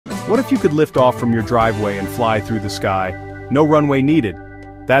What if you could lift off from your driveway and fly through the sky? No runway needed.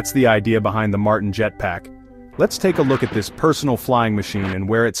 That's the idea behind the Martin Jetpack. Let's take a look at this personal flying machine and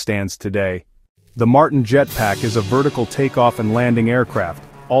where it stands today. The Martin Jetpack is a vertical takeoff and landing aircraft,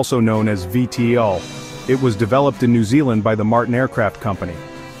 also known as VTOL. It was developed in New Zealand by the Martin Aircraft Company.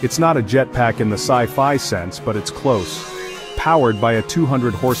 It's not a jetpack in the sci-fi sense, but it's close. Powered by a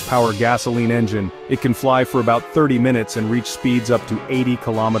 200 horsepower gasoline engine, it can fly for about 30 minutes and reach speeds up to 80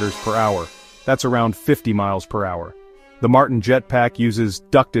 kilometers per hour. That's around 50 miles per hour. The Martin Jetpack uses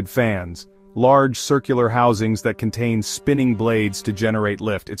ducted fans, large circular housings that contain spinning blades to generate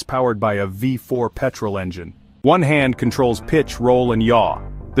lift. It's powered by a V4 petrol engine. One hand controls pitch, roll and yaw,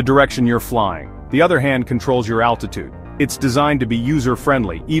 the direction you're flying. The other hand controls your altitude. It's designed to be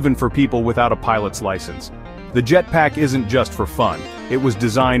user-friendly, even for people without a pilot's license. The jetpack isn't just for fun. It was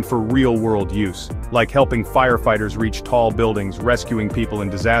designed for real-world use, like helping firefighters reach tall buildings, rescuing people in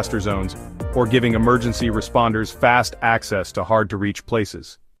disaster zones, or giving emergency responders fast access to hard-to-reach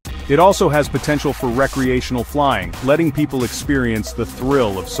places. It also has potential for recreational flying, letting people experience the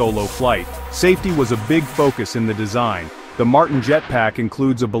thrill of solo flight. Safety was a big focus in the design. The Martin Jetpack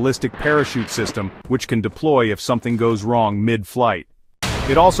includes a ballistic parachute system, which can deploy if something goes wrong mid-flight.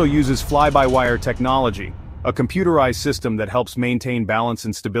 It also uses fly-by-wire technology, a computerized system that helps maintain balance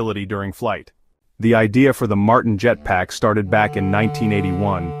and stability during flight. The idea for the Martin Jetpack started back in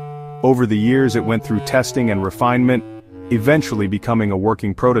 1981. Over the years it went through testing and refinement, eventually becoming a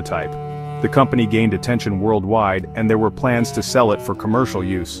working prototype. The company gained attention worldwide and there were plans to sell it for commercial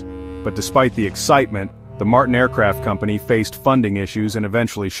use. But despite the excitement, the Martin Aircraft Company faced funding issues and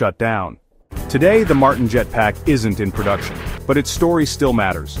eventually shut down. Today the Martin Jetpack isn't in production, but its story still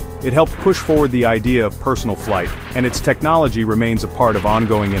matters. It helped push forward the idea of personal flight, and its technology remains a part of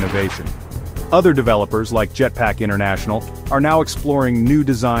ongoing innovation. Other developers like Jetpack International are now exploring new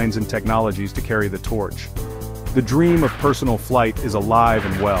designs and technologies to carry the torch. The dream of personal flight is alive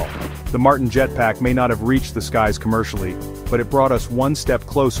and well. The Martin Jetpack may not have reached the skies commercially, but it brought us one step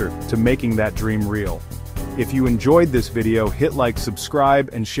closer to making that dream real. If you enjoyed this video, hit like, subscribe,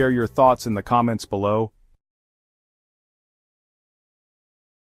 and share your thoughts in the comments below.